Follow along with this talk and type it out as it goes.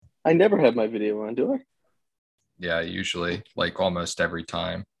I never have my video on, do I? Yeah, usually, like almost every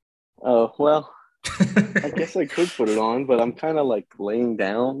time. Oh, well, I guess I could put it on, but I'm kind of like laying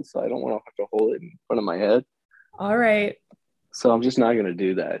down, so I don't want to have to hold it in front of my head. All right. So I'm just not going to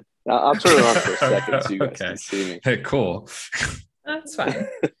do that. I'll turn it on for a second so you guys Okay. can see me. Hey, cool. That's fine.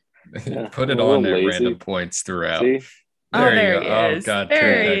 Yeah, Put I'm it a on little at lazy. random points throughout. See, Oh, There you there go. he Oh is. God, turn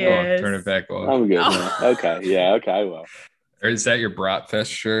There it he back off. is. Turn it back off. I'm good Oh. now. Okay, yeah, okay, I will. Or is that your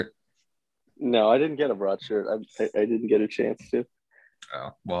Bratfest shirt? No, I didn't get a broad shirt. I didn't get a chance to.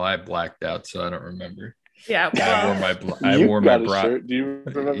 Oh, well, I blacked out, so I don't remember. Yeah. I wore Well, my I You wore my got a brat. shirt. Do you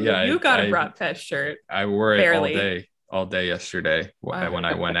remember Yeah, that? you got a Bratfest shirt. I wore it Barely. all day yesterday when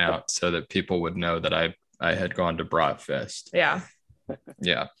I went out, so that people would know that I had gone to Bratfest. Yeah.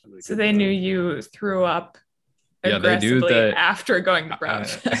 Yeah, So they knew you threw up yeah, they knew aggressively that after going to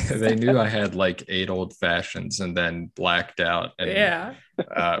Bratfest. they knew I had like 8 old fashions and then blacked out and Yeah.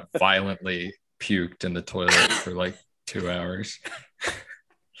 violently puked in the toilet for like 2 hours.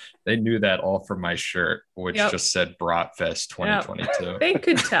 They knew that all from my shirt, which Yep. just said Bratfest 2022. They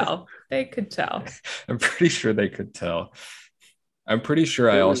could tell. They could tell. I'm pretty sure they could tell. I'm pretty sure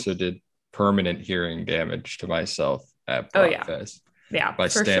I also did permanent hearing damage to myself at Oh, yeah. Bratfest Yeah. by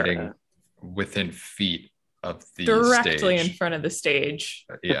for standing sure. within feet of the Directly in stage. front of the stage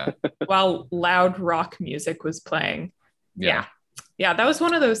Yeah. while loud rock music was playing. Yeah. Yeah. That was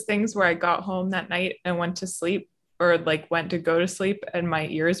one of those things where I got home that night and went to sleep or like went to go to sleep and my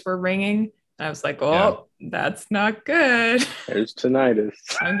ears were ringing. And I was like, oh, that's not good. There's tinnitus.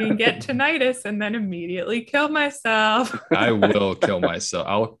 I'm going to get tinnitus and then immediately kill myself. I will kill myself.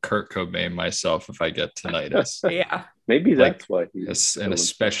 I'll Kurt Cobain myself if I get tinnitus. Yeah. Maybe that's why he an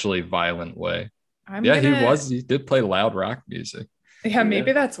especially violent way. He did play loud rock music. Yeah,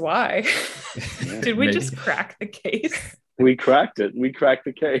 maybe that's why. Did we Maybe. just crack the case? We cracked it. We cracked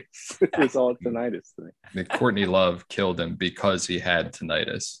the case. It's all a tinnitus thing. Courtney Love killed him because he had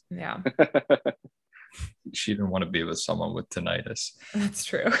tinnitus. Yeah. She didn't want to be with someone with tinnitus. That's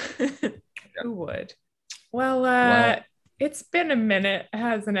true. Who would? Well, it's been a minute,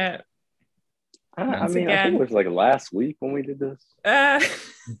 hasn't it? I think it was like last week when we did this.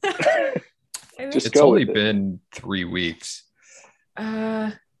 It's only been 3 weeks.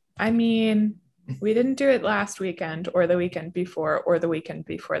 I mean, we didn't do it last weekend or the weekend before or the weekend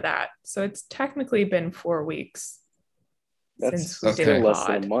before that. So it's technically been 4 weeks since we did a less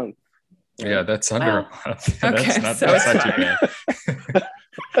than a month. Right? Yeah, that's under a month. Okay, that's not too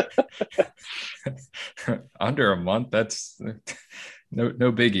bad. Under a month, that's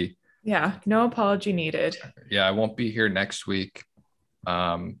no biggie. Yeah, no apology needed. Yeah, I won't be here next week.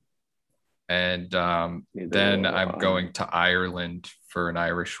 Then I'm going to Ireland for an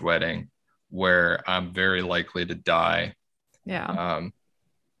Irish wedding where I'm very likely to die. Yeah.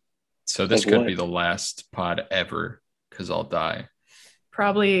 So this could be the last pod ever because I'll die.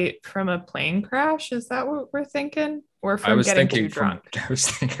 Probably from a plane crash. Is that what we're thinking? Or from getting too drunk? I was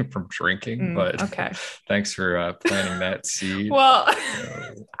thinking from drinking, but okay. Thanks for planting that seed. Well,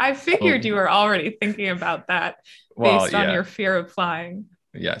 I figured you were already thinking about that based on your fear of flying.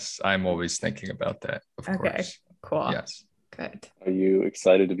 Yes, I'm always thinking about that, of course. Cool. Yes. Good. Are you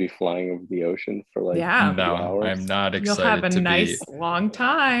excited to be flying over the ocean for like 2 hours? I'm not excited. You'll have a nice long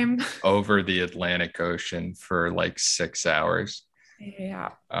time over the Atlantic Ocean for like 6 hours. Yeah.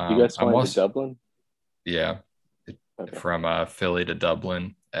 You guys flying to Dublin? Yeah. Okay. From Philly to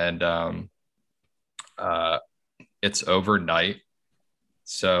Dublin. And it's overnight.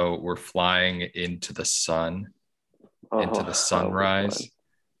 So we're flying into the sun, into the sunrise,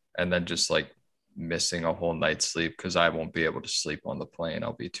 and then just like missing a whole night's sleep because I won't be able to sleep on the plane.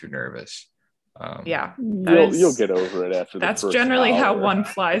 I'll be too nervous. Yeah. You'll get over it after that's generally how one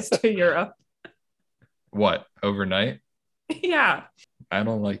flies to Europe. What? Overnight? Yeah. I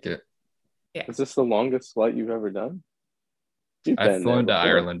don't like it. Yeah. Is this the longest flight you've ever done? I've flown to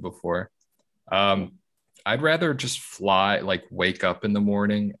Ireland before. I'd rather just fly, like wake up in the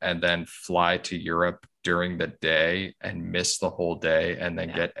morning and then fly to Europe during the day and miss the whole day and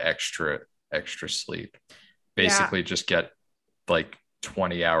then get extra sleep. Basically just get like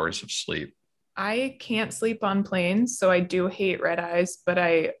 20 hours of sleep. I can't sleep on planes, so I do hate red eyes, but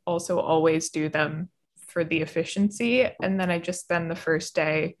I also always do them for the efficiency. And then I just spend the first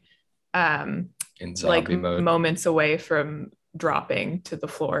day in zombie mode, moments away from dropping to the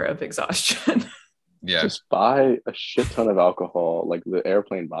floor of exhaustion. Yeah. Just buy a shit ton of alcohol, like the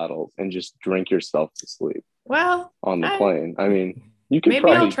airplane bottles, and just drink yourself to sleep. Well, on the plane. I mean, you could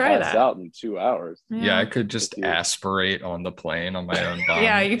probably pass out in 2 hours. Yeah, I could just aspirate on the plane on my own body.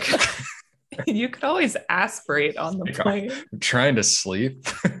 Yeah, you could. You could always aspirate on the plane. I'm trying to sleep.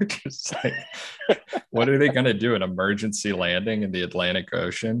 Just like, what are they going to do? An emergency landing in the Atlantic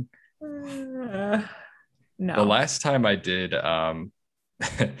Ocean? No. The last time I did,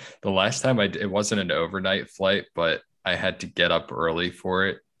 it wasn't an overnight flight, but I had to get up early for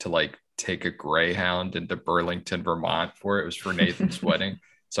it to like take a Greyhound into Burlington, Vermont for it. It was for Nathan's wedding.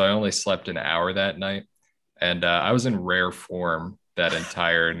 So I only slept an hour that night. And I was in rare form that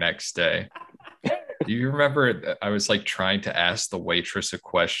entire next day. Do you remember I was like trying to ask the waitress a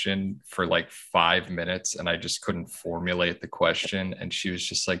question for like 5 minutes and I just couldn't formulate the question. And she was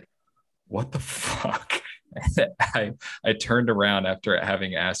just like, what the fuck? I turned around after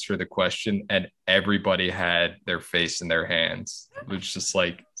having asked her the question and everybody had their face in their hands. It was just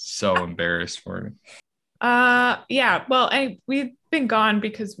like so embarrassed for me. Yeah. Well, we've been gone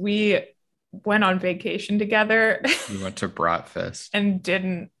because we went on vacation together. We went to Bratfest and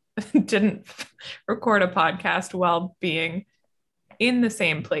didn't record a podcast while being in the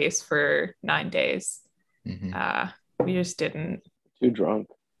same place for 9 days. Mm-hmm. We just didn't. Too drunk.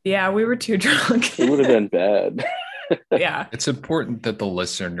 Yeah, we were too drunk. It would have been bad. Yeah. It's important that the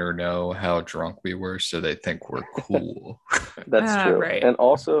listener know how drunk we were so they think we're cool. That's true. Right. And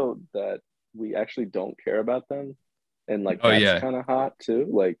also that we actually don't care about them. And like that's kind of hot too.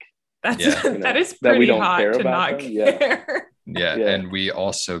 Like that is pretty hot to not care. Yeah, and we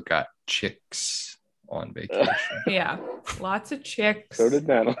also got chicks on vacation. Yeah, lots of chicks. So did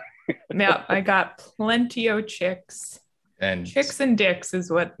Natalie. Yeah, I got plenty of chicks. And chicks and dicks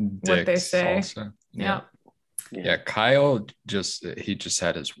is what they say. Also. Yeah. Yeah, Kyle just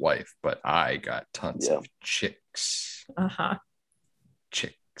had his wife, but I got tons of chicks.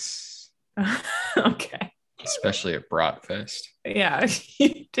 Chicks. Okay. Especially at Bratfest. Yeah,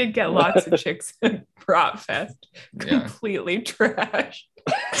 you did get lots of chicks at Bratfest. Completely trashed.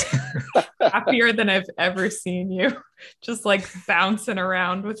 Happier than I've ever seen you. Just like bouncing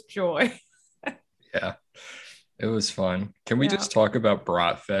around with joy. Yeah, it was fun. Can we just talk about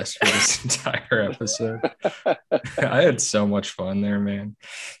Bratfest for this entire episode? I had so much fun there, man.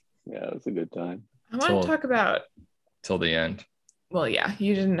 Yeah, it was a good time. I want to talk about... Till the end. Well, yeah,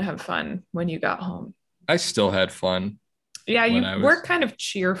 you didn't have fun when you got home. I still had fun. Yeah, you were kind of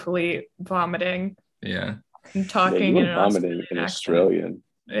cheerfully vomiting. Yeah. And talking in vomiting in Australian.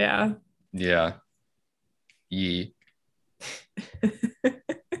 Yeah. Yeah. Yee.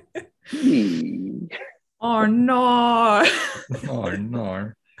 Oh no. Oh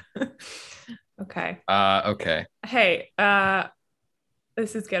no. Okay. Okay. Hey,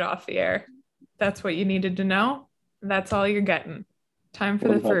 this is Get Off the Air. That's what you needed to know. That's all you're getting. Time for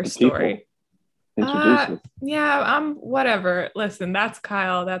the first story. Yeah, whatever. Listen, that's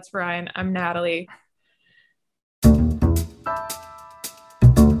Kyle, that's Ryan, I'm Natalie.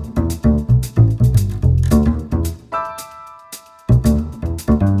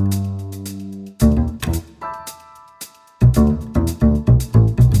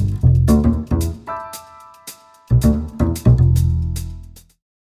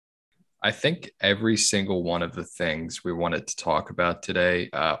 I think every single one of the things we wanted to talk about today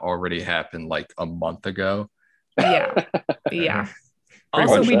already happened like a month ago. Yeah. Yeah.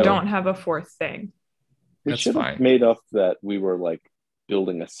 Also, we don't have a fourth thing. We should have made up that we were like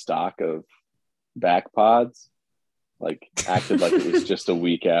building a stock of back pods, like acted like it was just a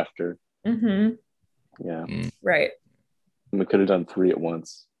week after. Mm-hmm. Yeah. Right. And we could have done 3 at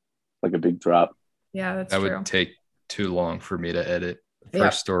once, like a big drop. Yeah, that's true. That would take too long for me to edit. The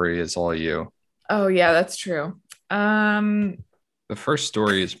first story is all you. Oh, yeah, that's true. The first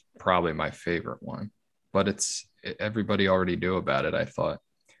story is probably my favorite one, but everybody already knew about it, I thought.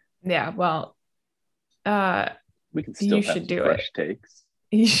 Yeah, well, we can still have fresh takes.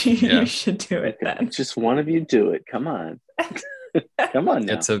 You should do it then. Just one of you do it. Come on. Come on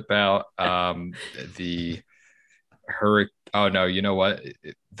now. It's about the hurricane. Oh, no, you know what?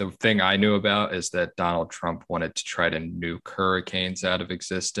 The thing I knew about is that Donald Trump wanted to try to nuke hurricanes out of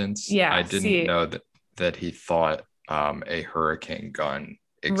existence. Yeah, I didn't know that he thought a hurricane gun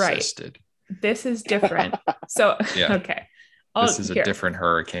existed. Right. This is different. So, yeah. Okay. This is a different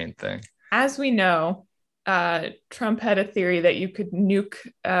hurricane thing. As we know, Trump had a theory that you could nuke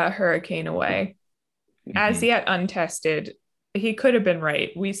a hurricane away. Mm-hmm. As yet untested, he could have been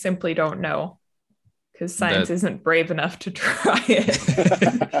right. We simply don't know. Because science isn't brave enough to try it.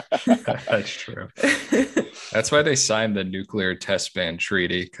 That's true. That's why they signed the nuclear test ban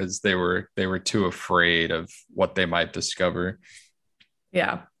treaty, because they were too afraid of what they might discover.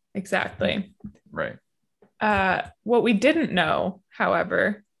 Yeah, exactly. Right. What we didn't know,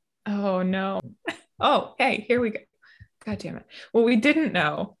 however, oh no. Oh, hey, here we go. God damn it. What we didn't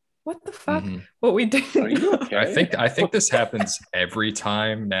know What the fuck? What we did? Are you okay? I think this happens every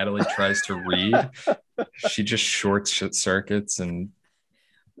time Natalie tries to read. She just short circuits and.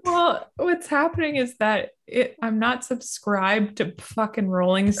 Well, what's happening is that I'm not subscribed to fucking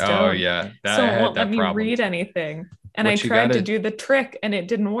Rolling Stone. Oh yeah, so it won't let me read anything. And I tried to do the trick, and it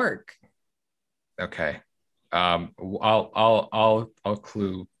didn't work. Okay, I'll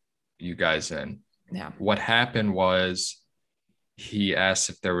clue you guys in. Yeah. What happened was he asked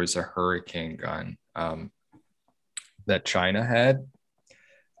if there was a hurricane gun that China had.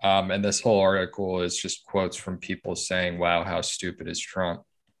 And this whole article is just quotes from people saying, wow, how stupid is Trump?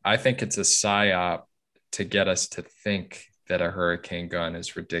 I think it's a psyop to get us to think that a hurricane gun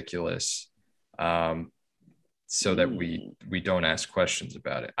is ridiculous, so that we don't ask questions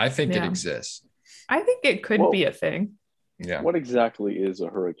about it. I think it exists. I think it could be a thing. Yeah. What exactly is a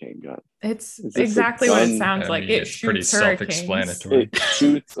hurricane gun? It's exactly what it sounds like. It shoots pretty self-explanatory. It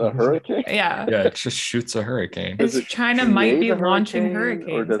shoots a hurricane? Yeah. Yeah, it just shoots a hurricane. China might be launching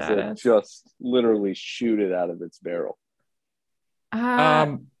hurricanes, or does it just literally shoot it out of its barrel?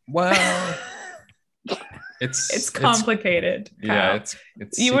 Well, it's complicated. Yeah,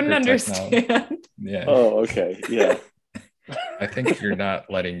 it's you wouldn't understand. Technology. Yeah. Oh, okay. Yeah. I think you're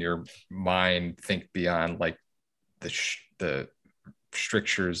not letting your mind think beyond like the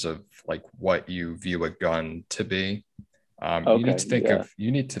strictures of like what you view a gun to be.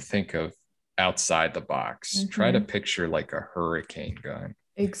 You need to think of outside the box. Try to picture like a hurricane gun.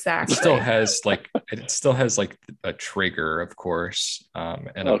 Exactly. It still has like a trigger, of course,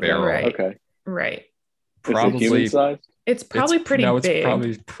 and a barrel. Right. Probably human size? It's probably pretty big.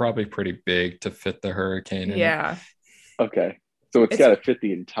 It's probably pretty big to fit the hurricane in. Yeah. Okay. So it's got to fit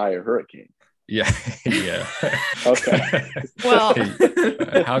the entire hurricane. Yeah. Yeah. Okay. Well,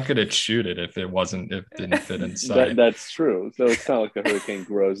 how could it shoot it if it didn't fit inside? That's true. So it's kind of like the hurricane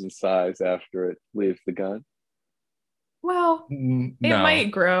grows in size after it leaves the gun. Well, it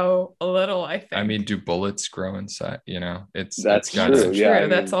might grow a little, I think. I mean, do bullets grow inside? That's true. Yeah,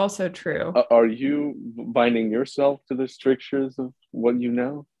 that's also true. Are you binding yourself to the strictures of what you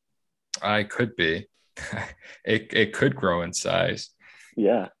know? I could be. It could grow in size.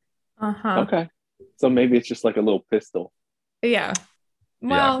 Yeah. Okay. So maybe it's just like a little pistol. Yeah.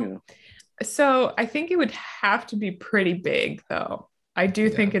 Well, so I think it would have to be pretty big, though. I do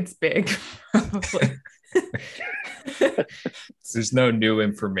think it's big, probably. There's no new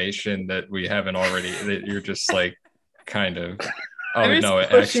information that we haven't already, that you're just like kind of, it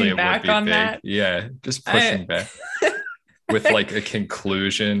would be big. That. Yeah, just pushing back with like a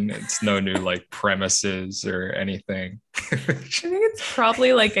conclusion. It's no new like premises or anything. I think it's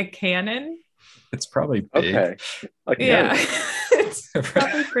probably like a cannon. It's probably big. Okay. Yeah. It's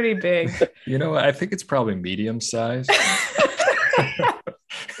probably pretty big. You know what? I think it's probably medium size.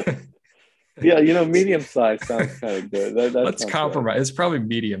 Yeah, medium size sounds kind of good. Let's compromise. Right. It's probably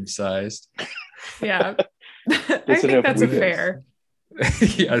medium sized. Yeah. I think that's fair.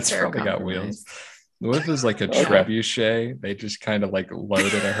 Yeah, it's probably got wheels. What if it's like a trebuchet? They just kind of like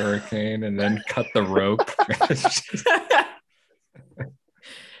loaded a hurricane and then cut the rope.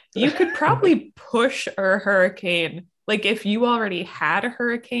 You could probably push a hurricane. Like if you already had a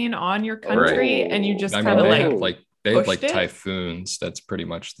hurricane on your country and you just kind of they have like typhoons. That's pretty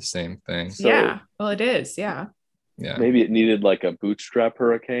much the same thing. So, yeah. Well, it is. Yeah. Yeah. Maybe it needed like a bootstrap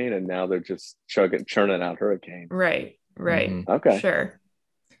hurricane, and now they're just churning out hurricanes. Right. Mm-hmm. Okay. Sure.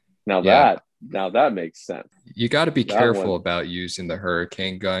 Now that makes sense. You got to be careful about using the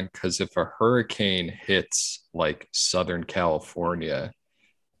hurricane gun, because if a hurricane hits like Southern California,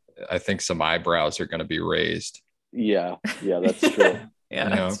 I think some eyebrows are going to be raised. Yeah, that's true. Yeah,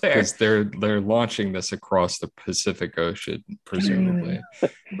 that's fair. Because they're launching this across the Pacific Ocean, presumably.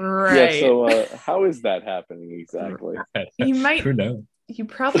 Right. Yeah. So how is that happening exactly? Who knows? You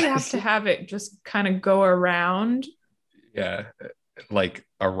probably have to have it just kind of go around. Yeah, like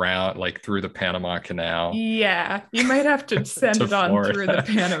around, like through the Panama Canal. Yeah, you might have to send it on Florida. Through the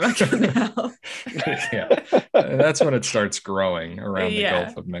Panama Canal. Yeah, that's when it starts growing around the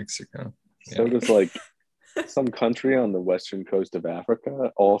Gulf of Mexico. So does like some country on the western coast of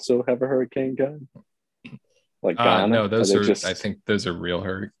Africa also have a hurricane gun? Like Ghana? No, those are I think those are real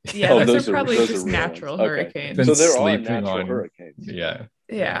hurricanes. Yeah, those are probably just natural hurricanes. Okay. So there are natural hurricanes.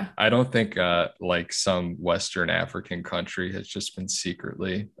 Yeah. I don't think like some Western African country has just been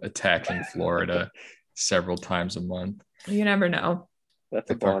secretly attacking Florida several times a month. You never know.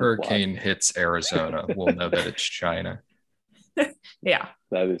 If a hurricane hits Arizona, we'll know that it's China. Yeah.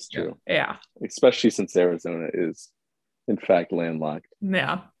 That is true. Yeah. Especially since Arizona is, in fact, landlocked.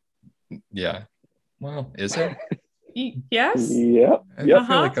 Yeah. Yeah. Well, is it? Yes. Yeah.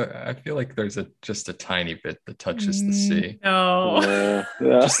 I feel like there's just a tiny bit that touches the sea. No.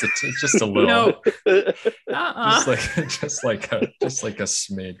 Just a little. No. Just like a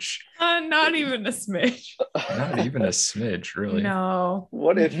smidge. Not even a smidge. Not even a smidge, really. No.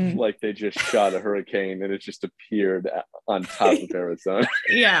 What if like they just shot a hurricane and it just appeared on top of Arizona?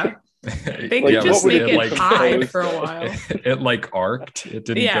 Yeah. They could just make it high for a while. It like arced. It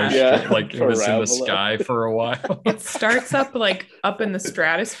didn't go straight. Like it was in the sky for a while. It starts up like up in the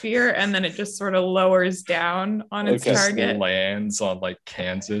stratosphere and then it just sort of lowers down on its target. Lands on like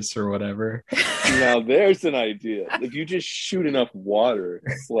Kansas or whatever. Now there's an idea. If you just shoot enough water,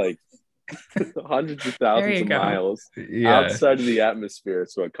 it's like hundreds of thousands of miles outside of the atmosphere,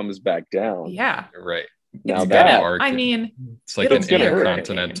 so it comes back down. Yeah. Right. Now that I mean, it's like an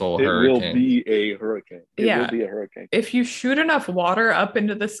intercontinental hurricane. It will be a hurricane. It will be a hurricane. If you shoot enough water up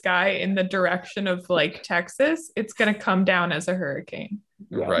into the sky in the direction of like Texas, it's going to come down as a hurricane.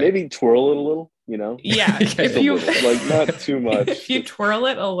 Yeah, right. Maybe twirl it a little, you know? Yeah. If you like not too much. If you twirl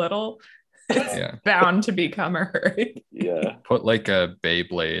it a little, it's bound to become a hurricane. Yeah. Put like a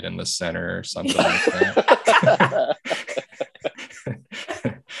Beyblade in the center or something like that.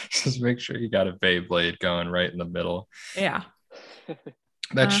 Just make sure you got a Beyblade going right in the middle. Yeah.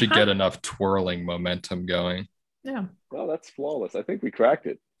 That should get enough twirling momentum going. Yeah. Well, that's flawless. I think we cracked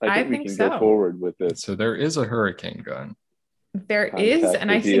it. I think we can go forward with this. So there is a hurricane gun. There is, and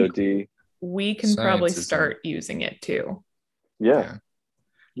I think we can probably start using it too. Yeah.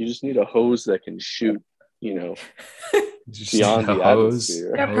 You just need a hose that can shoot, you know, beyond the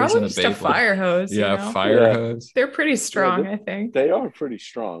atmosphere. Yeah, probably just a fire hose. Yeah, fire hose. They're pretty strong, I think. They are pretty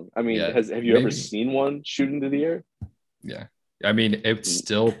strong. I mean, have you ever seen one shoot into the air? Yeah. I mean, it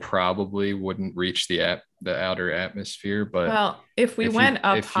still probably wouldn't reach the outer atmosphere, but if we went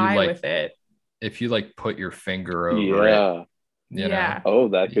up high with it, if you like put your finger over it, you know. Oh,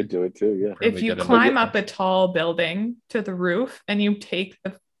 that could do it too. Yeah. If you climb up a tall building to the roof and you take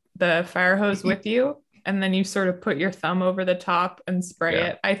the fire hose with you, and then you sort of put your thumb over the top and spray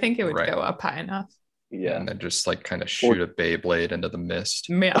it, I think it would go up high enough. Yeah. And then just like kind of shoot a Beyblade into the mist.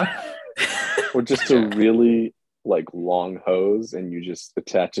 Yeah. Or just a really like long hose and you just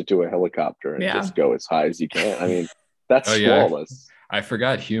attach it to a helicopter and just go as high as you can. I mean, that's flawless. I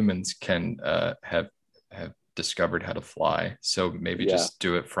forgot humans can have discovered how to fly. So maybe just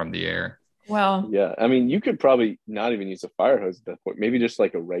do it from the air. Well, yeah. I mean, you could probably not even use a fire hose at that point. Maybe just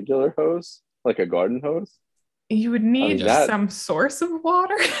like a regular hose, like a garden hose. You would need some source of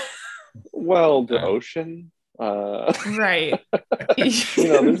water. Well, the ocean. Right. You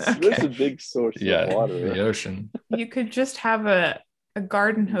know, there's a big source of water. The ocean. You could just have a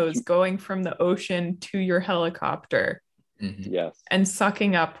garden hose going from the ocean to your helicopter. Mm-hmm. Yes. And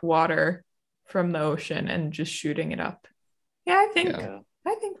sucking up water from the ocean and just shooting it up. Yeah, I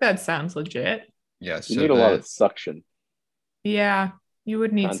think that sounds legit. Yes. You need a lot of suction. Yeah, you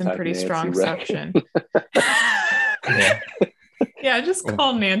would need some pretty strong suction. Yeah, just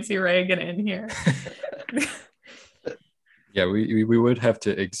call Nancy Reagan in here. Yeah, we would have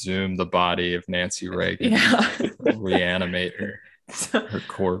to exhume the body of Nancy Reagan. Reanimate her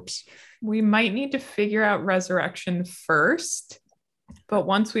corpse. We might need to figure out resurrection first. But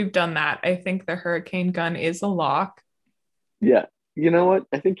once we've done that, I think the hurricane gun is a lock. Yeah. You know what?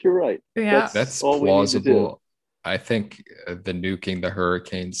 I think you're right. Yeah. That's plausible. I think the nuking the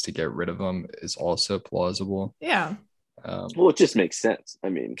hurricanes to get rid of them is also plausible. Yeah. Well, it just makes sense. I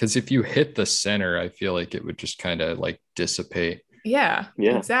mean, because if you hit the center, I feel like it would just kind of like dissipate. Yeah.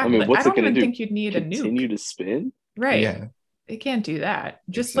 Exactly. I mean, what's I don't even think you'd need a nuke. Continue to spin? Right. Yeah. They can't do that.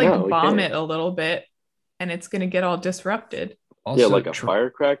 Just like bomb it a little bit and it's going to get all disrupted. Also, like a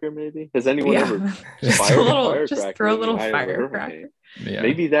firecracker, maybe. Has anyone ever just throw a little firecracker? Yeah.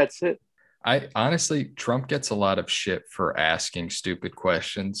 Maybe that's it. I honestly, Trump gets a lot of shit for asking stupid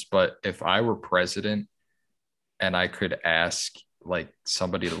questions, but if I were president and I could ask like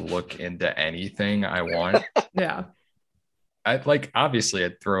somebody to look into anything I want, I'd like obviously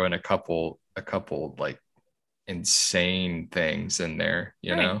I'd throw in a couple like insane things in there,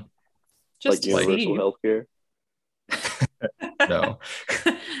 you know, just like universal healthcare. No,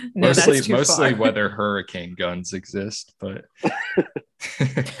 mostly whether hurricane guns exist, but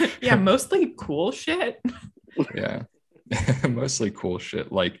yeah, mostly cool shit. Yeah, mostly cool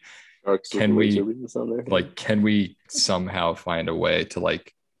shit. Like, can we somehow find a way to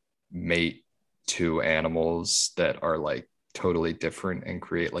like mate two animals that are like totally different and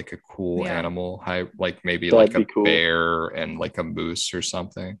create like a cool animal, like maybe that'd like a bear and like a moose or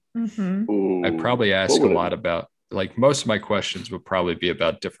something? Mm-hmm. I'd probably ask a lot about. Like most of my questions would probably be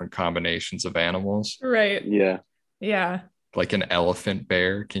about different combinations of animals. Right. Yeah. Yeah. Like an elephant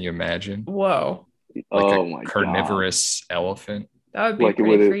bear. Can you imagine? Whoa. Like a carnivorous elephant. That would be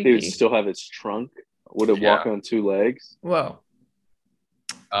pretty freaky. It would still have its trunk. Would it walk on two legs? Whoa.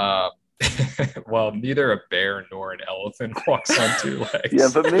 Well, neither a bear nor an elephant walks on two legs. Yeah,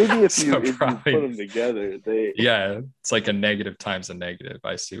 but maybe if you put them together, Yeah, it's like a negative times a negative.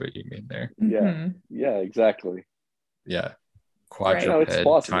 I see what you mean there. Yeah, exactly. Yeah,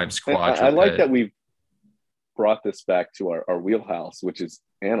 quadruped times quadruped. I like that we've brought this back to our wheelhouse, which is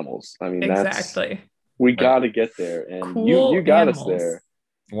animals. I mean, exactly. We got to get there, and you got us there.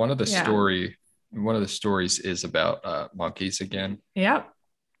 One of the stories is about monkeys again. Yep.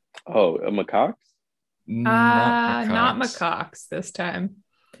 Oh, macaques? Not macaques this time.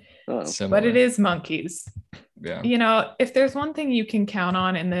 Oh. But it is monkeys. Yeah. You know, if there's one thing you can count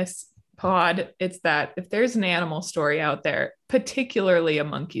on in this pod, it's that if there's an animal story out there, particularly a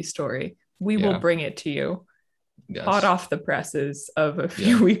monkey story, we will bring it to you. Yes. Hot off the presses of a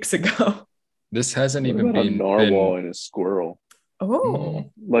few weeks ago. This hasn't even been a narwhal and a squirrel.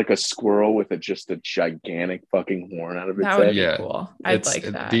 Oh, like a squirrel with just a gigantic fucking horn out of its head. That would be cool. I'd like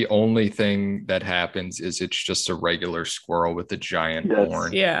that. The only thing that happens is it's just a regular squirrel with a giant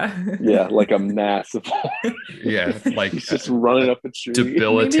horn. Yeah. Yeah, like a massive horn. Yeah, like it's just running up a tree.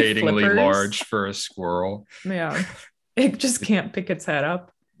 Debilitatingly large for a squirrel. Yeah. It just can't pick its head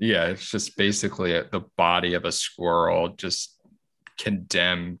up. Yeah, it's just basically the body of a squirrel just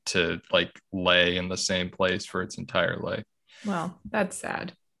condemned to like lay in the same place for its entire life. Well, that's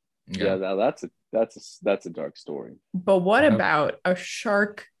sad. Yeah, that's a dark story. But what about a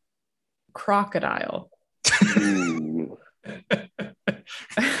shark crocodile?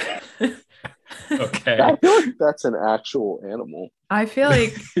 Okay. I feel like that's an actual animal. I feel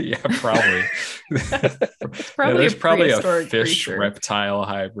like yeah, probably. There's probably a fish reptile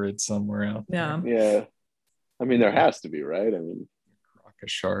hybrid somewhere out there. Yeah. I mean, there has to be, right? I mean, a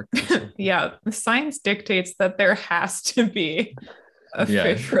shark. Yeah, the science dictates that there has to be a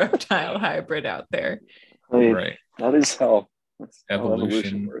fish reptile hybrid out there. I mean, right. That is how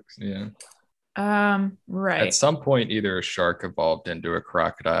evolution works. Yeah. Right. At some point, either a shark evolved into a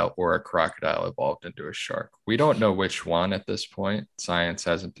crocodile or a crocodile evolved into a shark. We don't know which one at this point. Science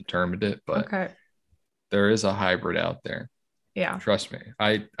hasn't determined it, but there is a hybrid out there. Yeah. Trust me.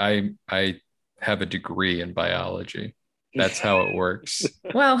 I have a degree in biology. That's how it works.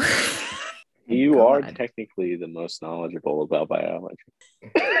 Well, you are technically the most knowledgeable about biology.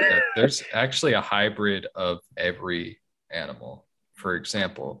 There's actually a hybrid of every animal. For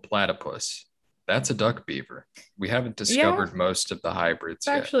example, platypus. That's a duck beaver. We haven't discovered most of the hybrids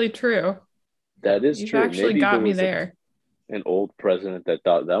yet. Actually true. That is true. You've actually got me there. An old president that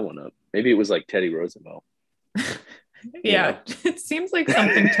thought that one up. Maybe it was like Teddy Roosevelt. Yeah, it seems like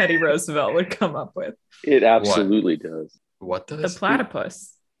something Teddy Roosevelt would come up with. It absolutely does. What does? The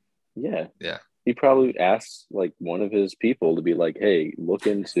platypus. Yeah. Yeah. He probably asked like one of his people to be like, hey, look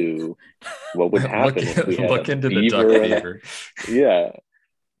into what would happen if we had look into the duck beaver. Yeah.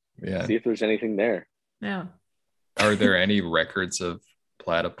 Yeah. See if there's anything there. Yeah. Are there any records of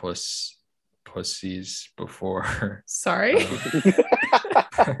pussies before? Sorry?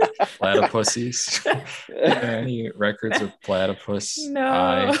 Platypussies? Are there any records of platypus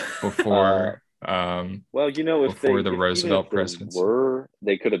before? Well, you know, if before the Roosevelt presidency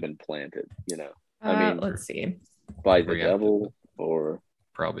they could have been planted, you know. I mean, let's see. By the devil or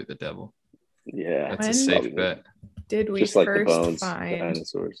probably the devil. Yeah. That's a safe bet. Did we just first like the bones, find the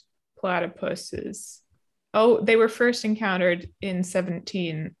dinosaurs? Platypuses? Oh, they were first encountered in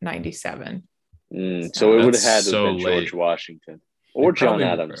 1797. So it would have had to have been George Washington or John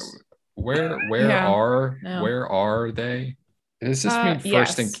Adams. Where are they? Does this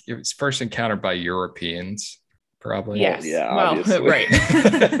mean first encountered by Europeans? Probably. Yes. Yeah, obviously. Well, right.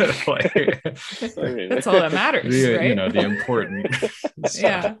 That's all that matters, right? You know, the important stuff.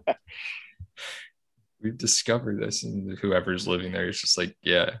 Yeah. We've discovered this, and whoever's living there is just like,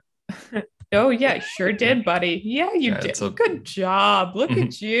 yeah. Oh, yeah, sure did, buddy. Yeah, you did. Good job. Look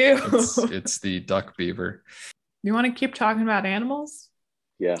at you. It's the duck beaver. You want to keep talking about animals?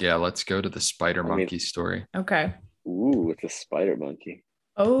 Yeah. Yeah, let's go to the spider monkey story. Okay. Ooh, it's a spider monkey.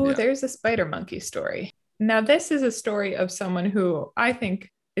 Oh, there's a spider monkey story. Now, this is a story of someone who I think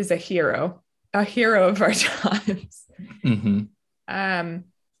is a hero of our times. Mm-hmm.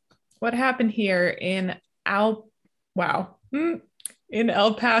 What happened here in El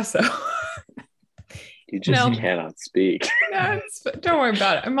Paso? You just cannot speak. Don't worry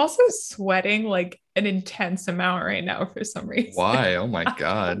about it. I'm also sweating like an intense amount right now for some reason. Why? Oh my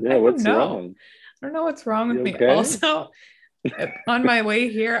God. Yeah, what's wrong? I don't know what's wrong with me. Okay? Also, on my way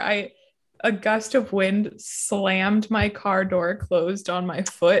here, a gust of wind slammed my car door closed on my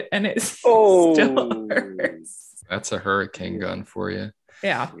foot, and it still hurts. That's a hurricane gun for you.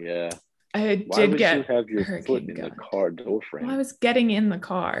 Yeah. Yeah. I Why did would get you have your foot in gun. the car door frame? Well, I was getting in the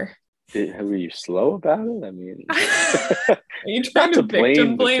car. Were you slow about it? I mean, are you trying to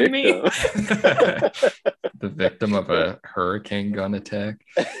victim blame me? The victim of a hurricane gun attack.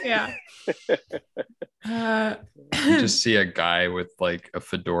 Yeah. You just see a guy with like a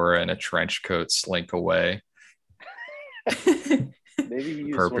fedora and a trench coat slink away. Maybe he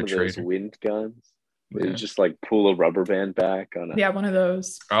used one of those wind guns. You just like pull a rubber band back on a... one of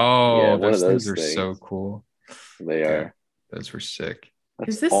those. Oh, yeah, those things are so cool. They are. Those were sick.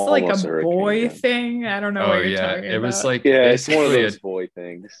 Is this like a boy thing? I don't know what you're talking about. It was like it's one of those boy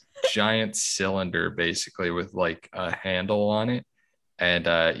things. Giant cylinder basically with like a handle on it. And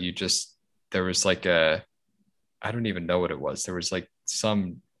there was like I don't even know what it was. There was like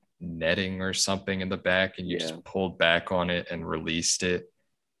some netting or something in the back, and you just pulled back on it and released it.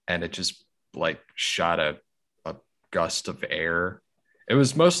 And it just like shot a gust of air. It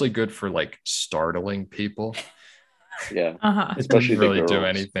was mostly good for like startling people. Yeah. It didn't really do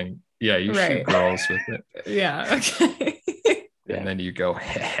anything. Yeah, you shoot girls with it. Yeah. Okay. And then you go,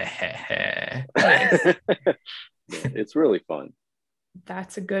 nice. It's really fun.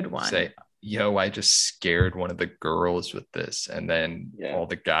 That's a good one. Say, yo, I just scared one of the girls with this. And then all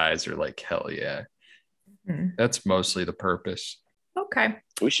the guys are like, hell yeah. Mm-hmm. That's mostly the purpose. Okay.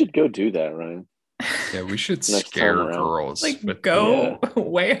 We should go do that, Ryan. Yeah, we should scare girls. Like go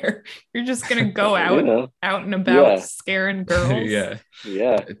where? You're just gonna go out and about scaring girls.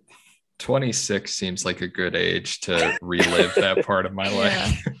 Yeah. 26 seems like a good age to relive that part of my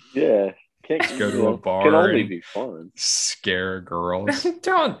life. Yeah. Can't go to a bar. Can only be fun. Scare girls.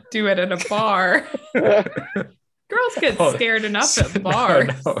 Don't do it at a bar. Girls get scared enough at bars.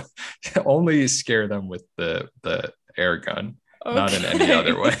 No. Only scare them with the air gun. Okay. Not in any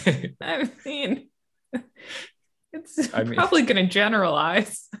other way. I mean, it's probably going to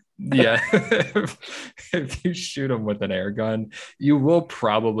generalize. Yeah. If you shoot them with an air gun, you will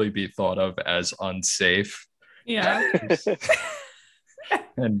probably be thought of as unsafe. Yeah.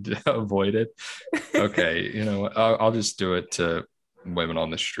 And avoid it. Okay. I'll just do it to women on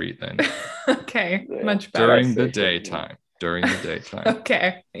the street then. Okay. Much better. During the daytime.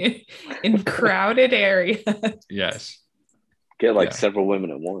 Okay. In crowded areas. Yes. Get several women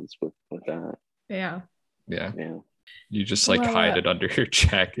at once with that. Yeah. You just hide it under your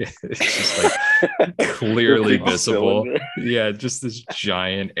jacket. It's just clearly visible. Yeah, just this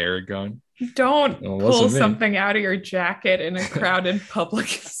giant air gun. Don't pull something out of your jacket in a crowded public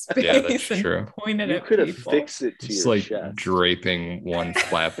space and true. Point it at people. You could have fixed it to your chest. Draping one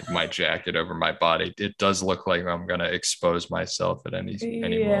flap of my jacket over my body. It does look like I'm gonna expose myself at any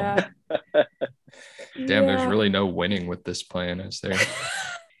moment. Damn, there's really no winning with this plan, is there?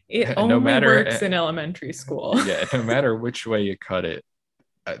 It only works in elementary school. Yeah, no matter which way you cut it,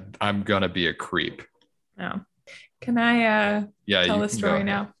 I'm gonna be a creep. Oh. Can I tell the story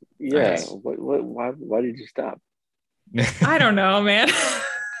now? Yeah. Why did you stop? I don't know, man.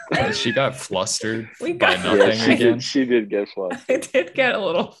 She got flustered by nothing again. She did get flustered. I did get a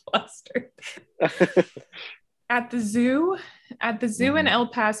little flustered. At the zoo in El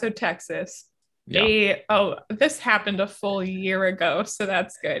Paso, Texas. This happened a full year ago, so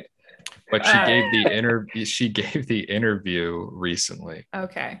that's good. But she gave the interview. She gave the interview recently.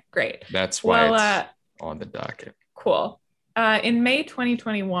 Okay, great. That's why it's on the docket. Cool. In May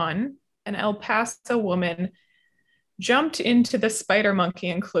 2021, an El Paso woman jumped into the spider monkey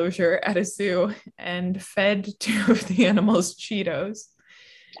enclosure at a zoo and fed two of the animals Cheetos.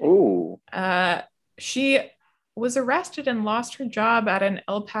 Oh. She was arrested and lost her job at an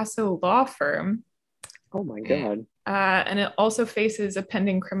El Paso law firm. Oh my God. And it also faces a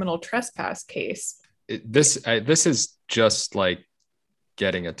pending criminal trespass case. This is just like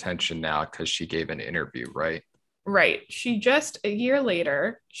getting attention now because she gave an interview, right? Right. She just a year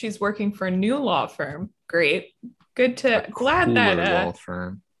later, she's working for a new law firm. Great. Glad that law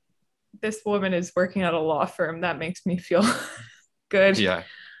firm. This woman is working at a law firm. That makes me feel good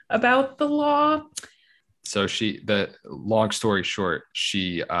about the law. So long story short,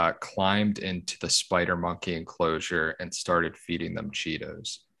 she climbed into the spider monkey enclosure and started feeding them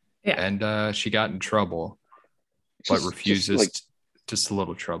Cheetos. Yeah. And she got in trouble, but refuses just a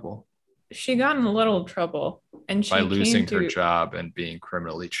little trouble. She got in a little trouble and she by losing her job and being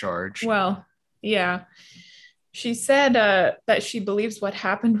criminally charged. Well, yeah. She said that she believes what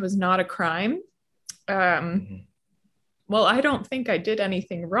happened was not a crime. Well, I don't think I did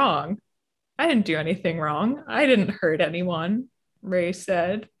anything wrong. I didn't do anything wrong. I didn't hurt anyone, Ray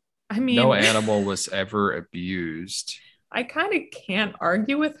said. I mean, no animal was ever abused. I kind of can't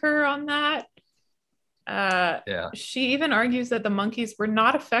argue with her on that. She even argues that the monkeys were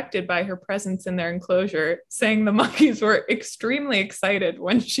not affected by her presence in their enclosure, saying the monkeys were extremely excited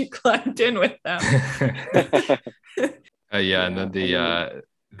when she climbed in with them. And then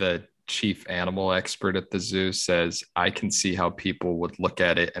the chief animal expert at the zoo says, I can see how people would look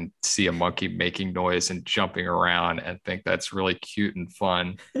at it and see a monkey making noise and jumping around and think that's really cute and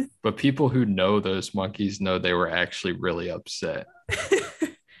fun. But people who know those monkeys know they were actually really upset.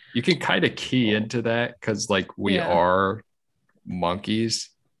 You can kind of key into that because like we are monkeys.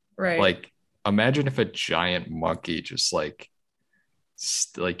 Right. Like imagine if a giant monkey just like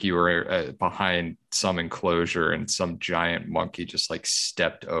you were behind some enclosure and some giant monkey just like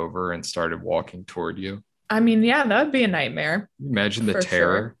stepped over and started walking toward you. I mean, yeah, that would be a nightmare. Imagine the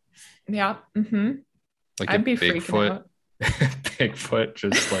terror. Sure. Yeah. Mm-hmm. Like I'd be freaking out. Bigfoot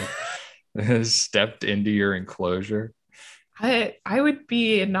just like stepped into your enclosure. I would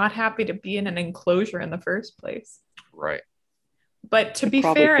be not happy to be in an enclosure in the first place. Right. But to be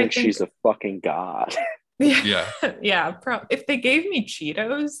fair, I think she's a fucking god. Yeah. If they gave me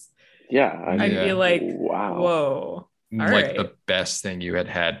Cheetos, I'd be like, wow. Whoa. Like the best thing you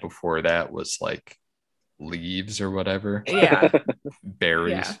had before that was like leaves or whatever. Yeah.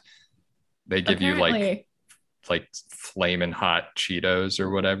 Berries. Yeah. They give you like flaming hot Cheetos or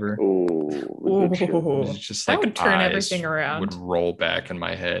whatever. Ooh. Just that like would turn everything around. Would roll back in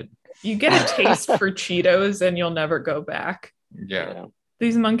my head. You get a taste for Cheetos and you'll never go back. Yeah.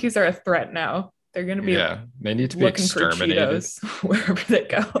 These monkeys are a threat now. They're going to be they need to be exterminated wherever they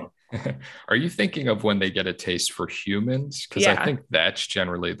go. Are you thinking of when they get a taste for humans? Because I think that's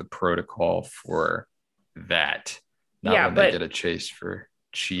generally the protocol for that. Not when they get a taste for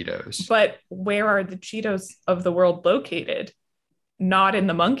Cheetos. But where are the Cheetos of the world located? Not in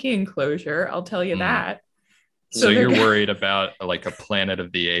the monkey enclosure, I'll tell you that. So you're worried about like a Planet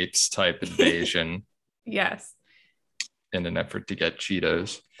of the Apes type invasion. Yes. In an effort to get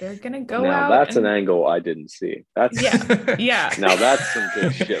Cheetos. They're gonna go out. Now that's an angle I didn't see. That's yeah. Now that's some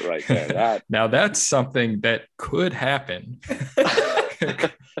good shit right there. Now that's something that could happen.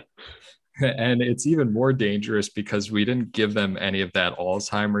 And it's even more dangerous because we didn't give them any of that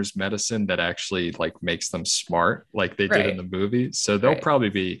Alzheimer's medicine that actually like makes them smart like they did in the movie. So they'll probably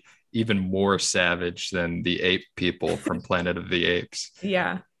be even more savage than the ape people from Planet of the Apes.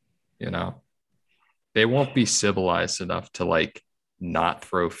 Yeah. You know, they won't be civilized enough to like not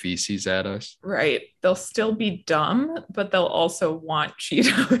throw feces at us. Right. They'll still be dumb, but they'll also want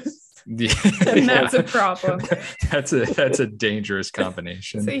Cheetos. And that's a problem. That's a dangerous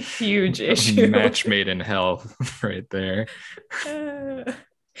combination. It's a huge issue. Match made in hell right there.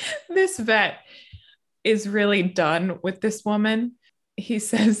 This vet is really done with this woman. He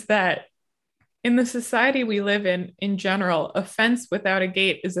says that in the society we live in general, a fence without a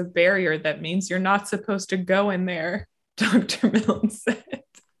gate is a barrier that means you're not supposed to go in there, Dr. Milne said.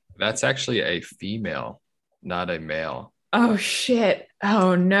 That's actually a female, not a male. Oh, shit.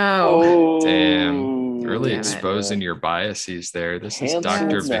 Oh, no. Oh, damn. Really exposing your biases there. This is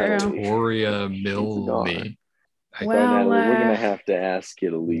Dr. Victoria Milne. Well, Natalie, we're going to have to ask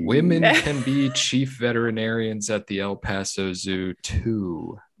you to leave. Women can be chief veterinarians at the El Paso Zoo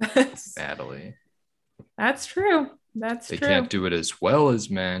too, Natalie. That's true. They can't do it as well as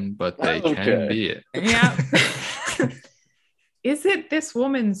men, but they can be it. Yeah. Is it this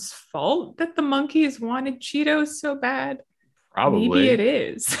woman's fault that the monkeys wanted Cheetos so bad? Probably. Maybe it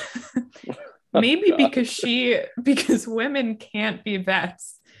is. Maybe because women can't be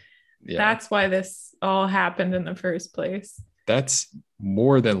vets. Yeah. That's why this all happened in the first place. That's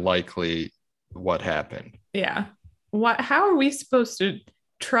more than likely what happened. Yeah. How are we supposed to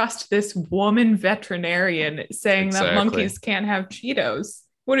trust this woman veterinarian saying that monkeys can't have Cheetos?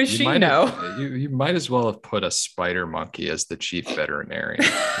 What does she know? You might as well have put a spider monkey as the chief veterinarian.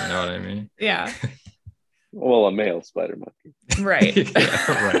 You know what I mean? Yeah. Well, a male spider monkey. Right.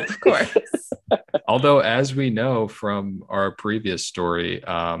 Yeah, right. Of course. Although, as we know from our previous story,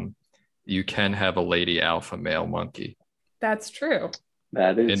 you can have a lady alpha male monkey. That's true.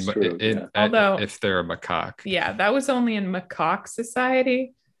 That is true. Although, if they're a macaque. Yeah, that was only in macaque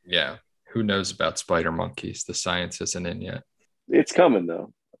society. Yeah. Who knows about spider monkeys? The science isn't in yet. It's coming,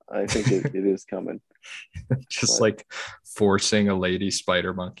 though. I think it is coming. Just like forcing a lady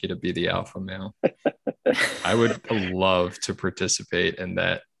spider monkey to be the alpha male. I would love to participate in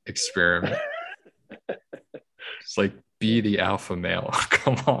that experiment. It's like, be the alpha male.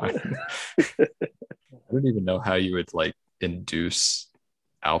 Come on. I don't even know how you would like induce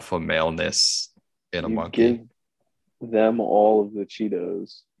alpha maleness in a monkey. Give them all of the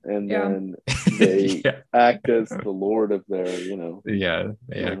Cheetos. and then they act as the lord of their,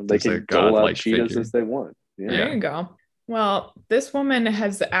 they can dole out Cheetos as they want. There you go. Well, this woman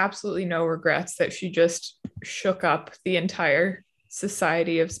has absolutely no regrets that she just shook up the entire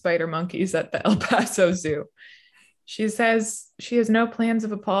society of spider monkeys at the El Paso Zoo. She says she has no plans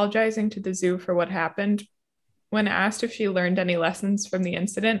of apologizing to the zoo for what happened. When asked if she learned any lessons from the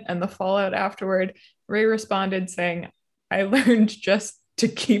incident and the fallout afterward, Ray responded saying, "I learned just to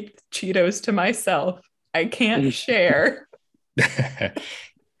keep Cheetos to myself. I can't share."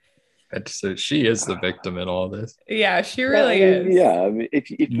 So she is the victim in all this. Yeah, she really is. Yeah, I mean, if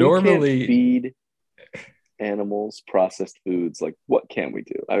normally you can't feed animals processed foods, like what can we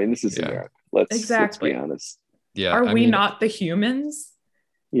do? I mean, this is America. Let's be honest. Yeah, are we not the humans?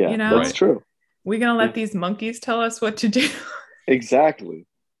 Yeah, that's true. We're gonna let these monkeys tell us what to do. Exactly.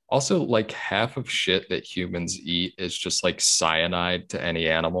 Also, like half of shit that humans eat is just like cyanide to any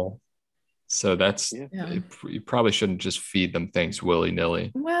animal. So that's you probably shouldn't just feed them things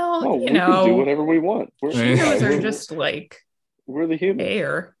willy-nilly. Well, we can do whatever we want. Cheetos are just like we're the humans.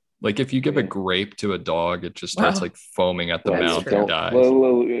 Air. Like if you give a grape to a dog, it just starts like foaming at the mouth and dies.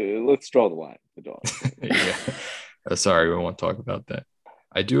 Let's draw the line. The dog. Sorry, we won't talk about that.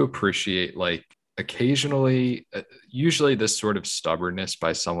 I do appreciate like occasionally, usually this sort of stubbornness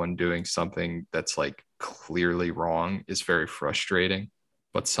by someone doing something that's like clearly wrong is very frustrating.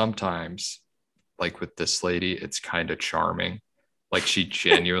 But sometimes, like with this lady, it's kind of charming. Like she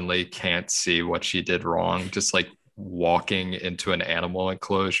genuinely can't see what she did wrong. Just like walking into an animal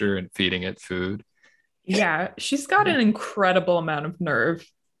enclosure and feeding it food. Yeah, she's got an incredible amount of nerve.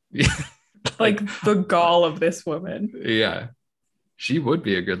 Like the gall of this woman. Yeah. She would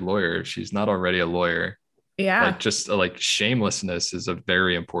be a good lawyer if she's not already a lawyer. Yeah. Like just like shamelessness is a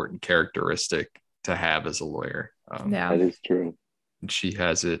very important characteristic to have as a lawyer. That is true. And she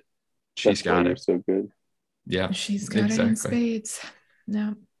has it. She's got it. So good. Yeah. She's got it in spades.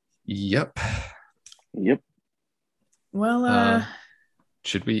 No. Yep. Well,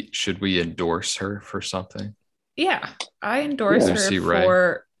 should we endorse her for something? Yeah, I endorse her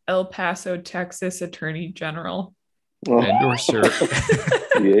for El Paso, Texas Attorney General. Endorse her.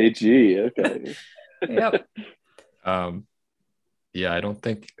 The AG. Okay. Yep. Yeah, I don't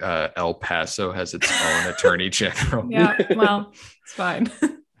think El Paso has its own attorney general. Yeah, well, it's fine.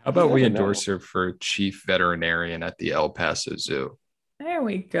 How about we endorse her for chief veterinarian at the El Paso Zoo? There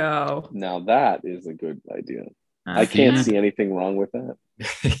we go. Now that is a good idea. I can't see anything wrong with that.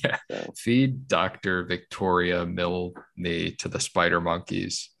 Yeah. So. Feed Dr. Victoria Milne to the spider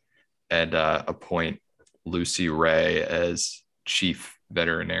monkeys and appoint Lucy Ray as chief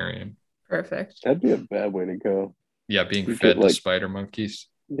veterinarian. Perfect. That'd be a bad way to go. Yeah, being fed to spider monkeys.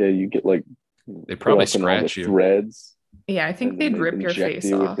 Yeah, you get like they probably scratch you. Threads. Yeah, I think they'd rip your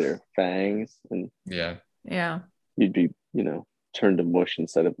face off with their fangs, and yeah, you'd be turned to mush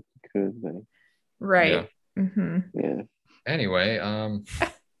instead of a cocoon thing. Right. Yeah. Mm-hmm. Yeah. Anyway,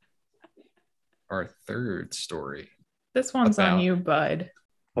 our third story. This one's on you, bud.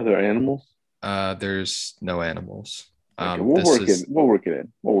 Are there animals? There's no animals. Okay, we'll work it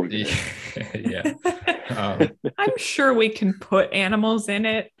in. Yeah. I'm sure we can put animals in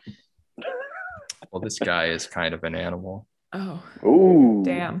it. Well, this guy is kind of an animal. Oh. Ooh.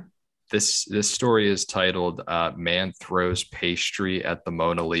 Damn. This story is titled "Man Throws Pastry at the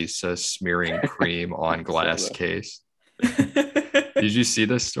Mona Lisa, Smearing Cream on Glass Case." Did you see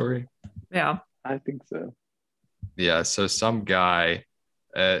this story? Yeah. I think so. Yeah, so some guy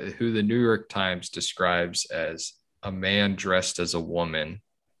who the New York Times describes as a man dressed as a woman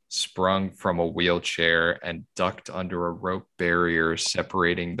sprung from a wheelchair and ducked under a rope barrier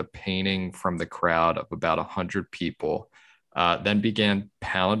separating the painting from the crowd of about 100 people, then began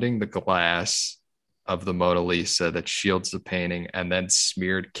pounding the glass of the Mona Lisa that shields the painting and then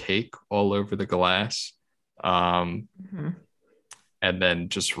smeared cake all over the glass, and then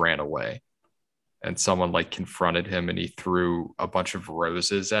just ran away. And someone like confronted him and he threw a bunch of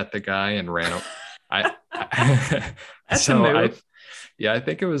roses at the guy and ran away. That's a move. I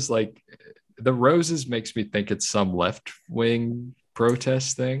think it was like the roses makes me think it's some left wing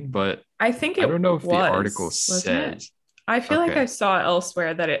protest thing, but I don't know if the article says. I feel like I saw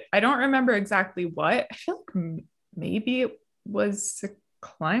elsewhere that I don't remember exactly what. I feel like maybe it was a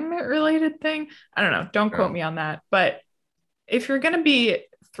climate related thing. I don't know. Don't quote me on that. But if you're going to be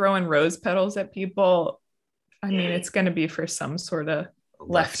throwing rose petals at people, I mean, it's going to be for some sort of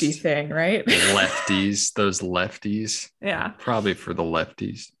lefty thing, right? Those lefties. Yeah. Probably for the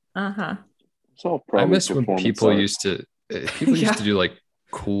lefties. Uh-huh. I miss when people used to do like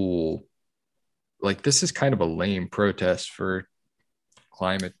cool, like this is kind of a lame protest for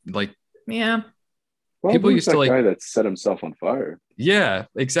climate. Like, yeah. Well, people used to like guy that set himself on fire. Yeah,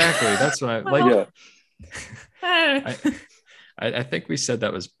 exactly. That's what I like. Yeah. I think we said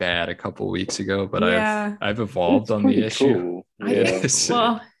that was bad a couple weeks ago, but I've evolved on the issue. Cool. Yeah.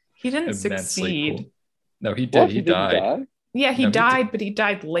 Well, he didn't succeed. Cool. No, he did. He died. Yeah, he died, but he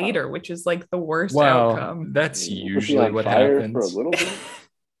died later, which is like the worst outcome. That's usually what happens. For a little bit?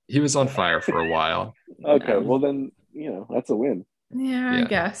 He was on fire for a while. Okay, well then, that's a win. Yeah, I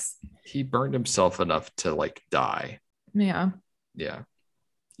guess. He burned himself enough to like die. Yeah. Yeah.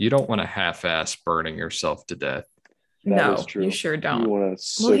 You don't want to half-ass burning yourself to death. No, you sure don't. You want to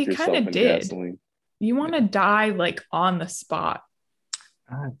soak he kind of did. Gasoline. You want to die like on the spot.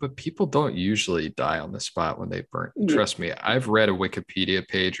 But people don't usually die on the spot when they burn. Trust me, I've read a Wikipedia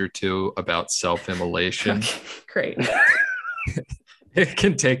page or two about self-immolation. Okay, great. It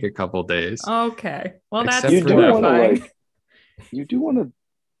can take a couple days. Okay. Well, that's you do want to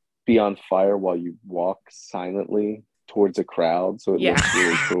be on fire while you walk silently towards a crowd, so it looks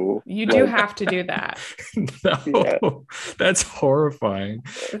really cool. You do have to do that. No, that's horrifying.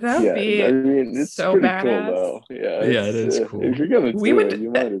 That would be it's so badass. Cool, though. Yeah, it is cool. If you're gonna do it,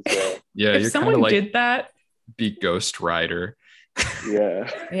 you might as well. Yeah, if someone did that, be Ghost Rider.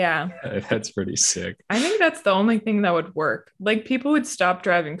 Yeah. That's pretty sick. I think that's the only thing that would work. Like, people would stop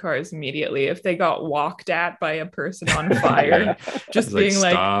driving cars immediately if they got walked at by a person on fire. Just being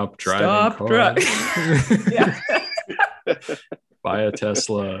like, stop driving. Yeah. Buy a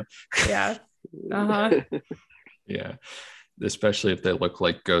Tesla. Yeah. Yeah. Especially if they look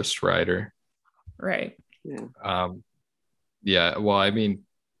like Ghost Rider. Right. Yeah. Well, I mean,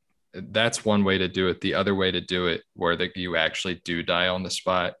 that's one way to do it. The other way to do it where you actually do die on the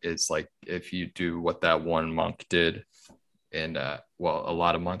spot is like if you do what that one monk did, and a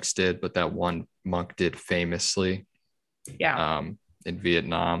lot of monks did, but that one monk did famously in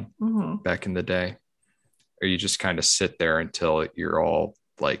Vietnam back in the day. Or you just kind of sit there until you're all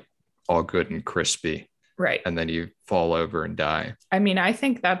good and crispy. Right. And then you fall over and die. I mean, I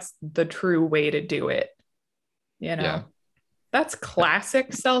think that's the true way to do it. Yeah. That's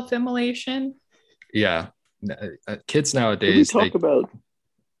classic self-immolation. Yeah. Kids nowadays. Can we talk about...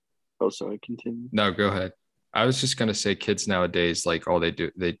 Oh, sorry, continue. No, go ahead. I was just going to say kids nowadays, like all they do,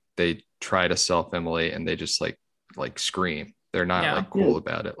 they try to self-immolate and they just like scream. They're not cool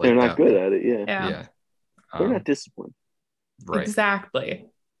about it. They're not good at it. Yeah. They're not disciplined. Right. Exactly.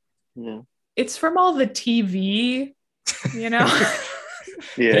 Yeah. It's from all the TV,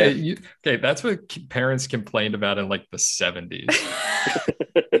 Yeah. Okay, that's what parents complained about in like the 70s.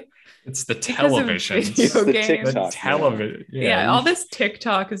 It's the television. The television. Yeah, all this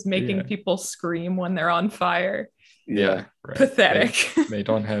TikTok is making people scream when they're on fire. Yeah, right. Pathetic. They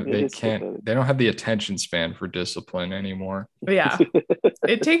don't have they don't have the attention span for discipline anymore. Yeah.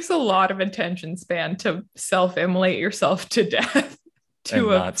 It takes a lot of attention span to self-immolate yourself to death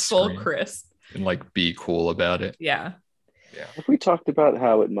to a full crisp. And like be cool about it. Yeah. Have we talked about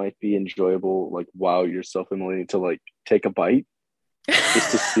how it might be enjoyable, like while you're self-immolating, to like take a bite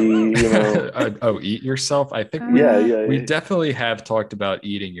just to see, eat yourself? I think we definitely have talked about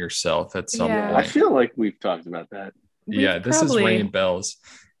eating yourself at some point. I feel like we've talked about that. This is ringing bells.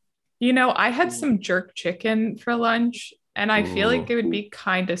 I had some jerk chicken for lunch, and I feel like it would be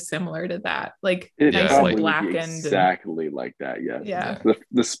kind of similar to that. Like nice and blackened. Exactly like that, yes. Yeah.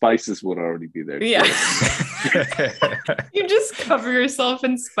 The spices would already be there. Yeah. You just cover yourself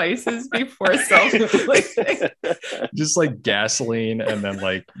in spices before self-inflicting. Just like gasoline and then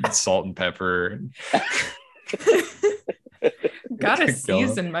like salt and pepper. Gotta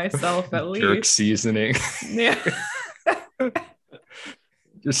season myself at least. Jerk seasoning. Yeah.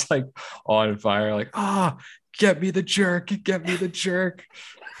 Just like on fire, like, get me the jerk.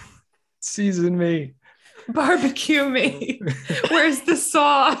 Season me. Barbecue me. Where's the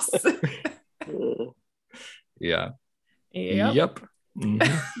sauce? Yeah. Yep.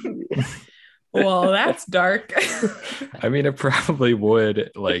 Mm-hmm. Well, that's dark. I mean, it probably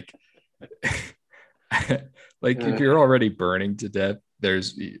would like if you're already burning to death,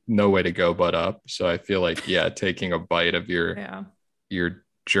 there's no way to go but up. So I feel like, taking a bite of your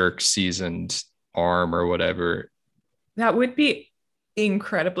jerk seasoned arm or whatever. That would be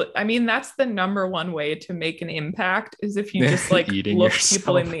incredibly. I mean, that's the number one way to make an impact is if you just like look yourself.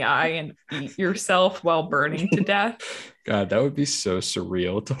 People in the eye and eat yourself while burning to death. God, that would be so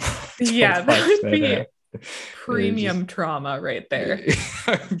surreal to that would be premium trauma right there.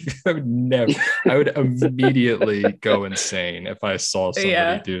 I would immediately go insane if I saw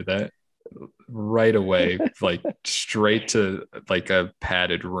somebody do that right away, like straight to like a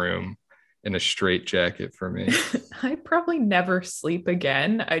padded room in a straitjacket for me. I'd probably never sleep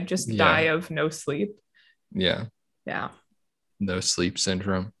again. I'd just die of no sleep. Yeah. Yeah. No sleep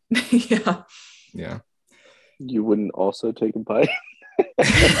syndrome. Yeah. Yeah. You wouldn't also take a bite?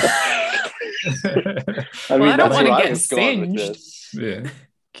 I mean, I don't want to get singed. Yeah.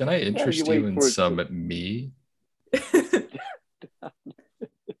 Can I interest you in some me?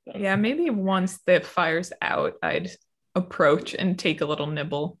 Yeah, maybe once the fire's out, I'd approach and take a little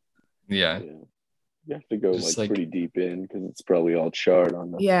nibble. Yeah. You have to go like pretty deep in because it's probably all charred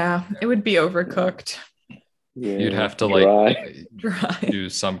on the. Yeah, it would be overcooked. Yeah, you'd have to like do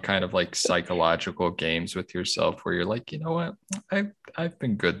some kind of like psychological games with yourself where you're like, you know what, I've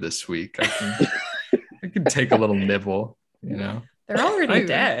been good this week. I can take a little nibble. You know, they're already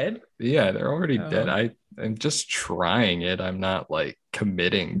dead. Yeah, they're already dead. I'm just trying it. I'm not like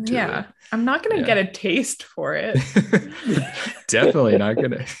committing to it. I'm not gonna get a taste for it. Definitely not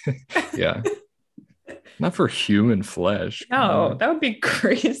gonna. Yeah, not for human flesh. No, that would be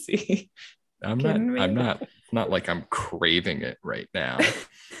crazy. I'm not like I'm craving it right now.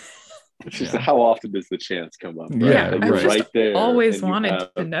 It's just how often does the chance come up? Right? Yeah, like right there. Always wanted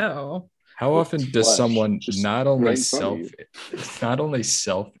to know. How often does someone not only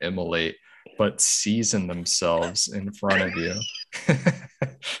self-immolate, but season themselves in front of you?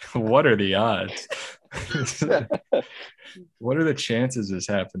 What are the odds? What are the chances this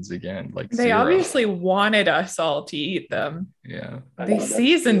happens again? Like they 0. obviously wanted us all to eat them. Yeah. They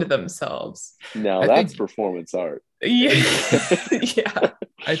seasoned themselves. No, that's performance art. Yeah. Yeah.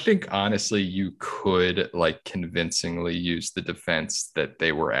 I think honestly, you could like convincingly use the defense that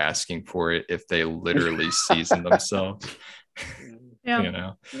they were asking for it if they literally seasoned themselves. Yeah. You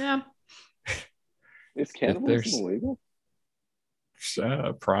know? Yeah. Is cannibalism illegal?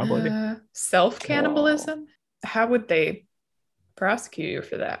 Probably. Self-cannibalism? How would they prosecute you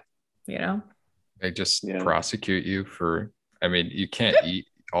for that? You know? They just prosecute you for, I mean, you can't eat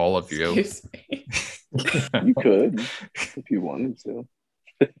all of you. Excuse me. You could if you wanted to.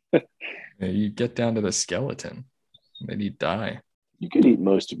 You get down to the skeleton, and then you die. You could eat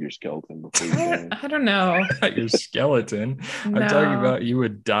most of your skeleton before you die. I don't know. Your skeleton. No. I'm talking about you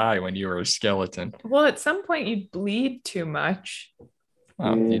would die when you were a skeleton. Well, at some point you'd bleed too much.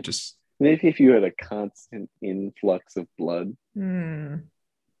 You just maybe if you had a constant influx of blood.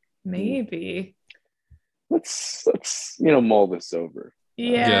 Maybe. Let's mull this over.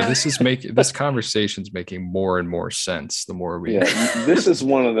 Yeah. This conversation's making more and more sense the more we this is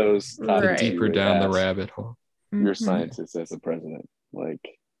one of those the deeper down the rabbit hole. Your scientist as a president, like,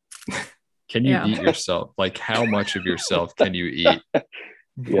 can you eat yourself? Like, how much of yourself can you eat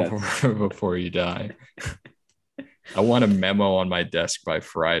before you die? I want a memo on my desk by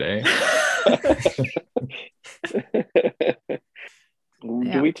Friday.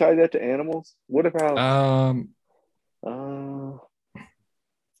 Do we tie that to animals? What about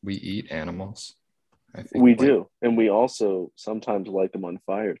we eat animals? I think we do, and we also sometimes light them on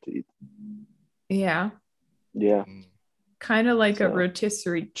fire to eat them. Yeah, kind of like a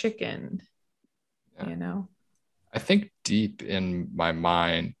rotisserie chicken. You know, I think deep in my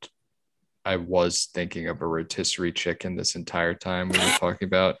mind I was thinking of a rotisserie chicken this entire time we were talking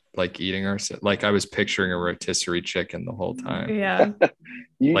about like eating ourselves. Like I was picturing a rotisserie chicken the whole time. Yeah.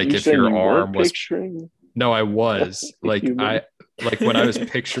 Like if your arm was picturing. No, I was like when I was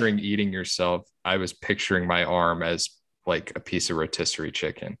picturing eating yourself, I was picturing my arm as like a piece of rotisserie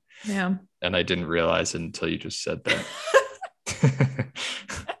chicken. Yeah. And I didn't realize it until you just said that.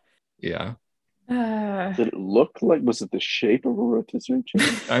 Yeah. Did it look like, was it the shape of a rotisserie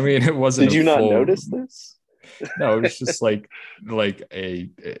chicken? I mean, it wasn't. Did you not notice this? No, it was just it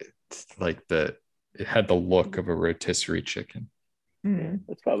had the look of a rotisserie chicken.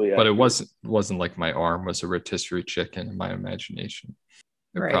 That's probably. But it wasn't like my arm was a rotisserie chicken in my imagination.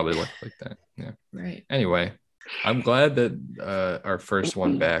 It probably looked like that. Yeah. Right. Anyway, I'm glad that our first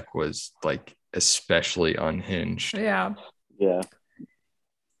one back was like especially unhinged. Yeah. Yeah.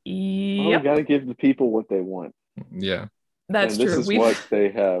 Yep. Well, we got to give the people what they want. Yeah. That's true. This is what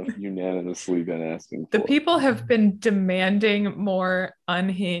they have unanimously been asking for. The people have been demanding more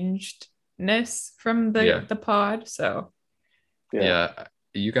unhingedness from the pod. So yeah,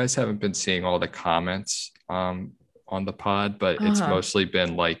 you guys haven't been seeing all the comments on the pod, but it's mostly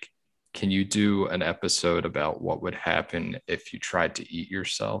been like, can you do an episode about what would happen if you tried to eat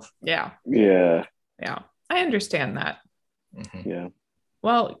yourself? Yeah. Yeah. Yeah. I understand that. Mm-hmm. Yeah.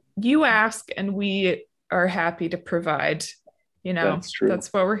 Well, you ask and we are happy to provide, That's true.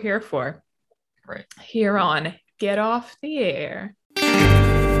 That's what we're here for. Right. Here on Get Off the Air.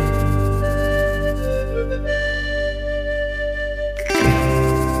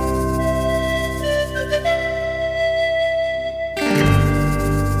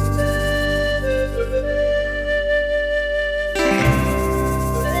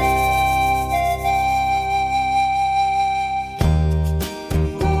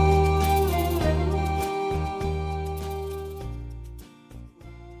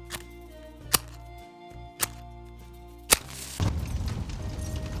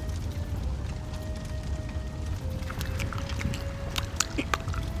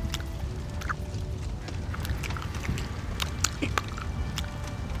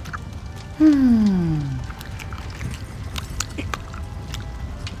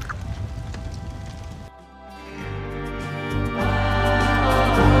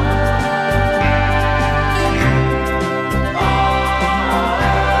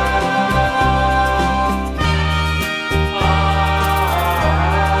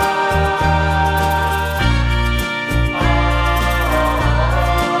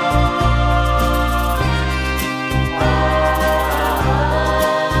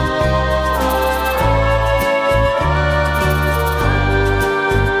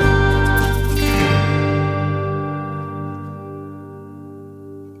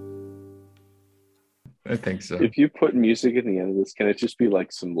 I think so. If you put music at the end of this, can it just be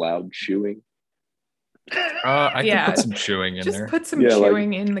like some loud chewing? I could put some chewing in there. Just put some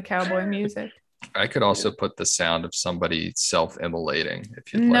chewing in the cowboy music. I could also put the sound of somebody self-immolating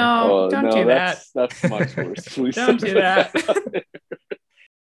if you'd like. No, don't do that. That's much worse. Don't do that.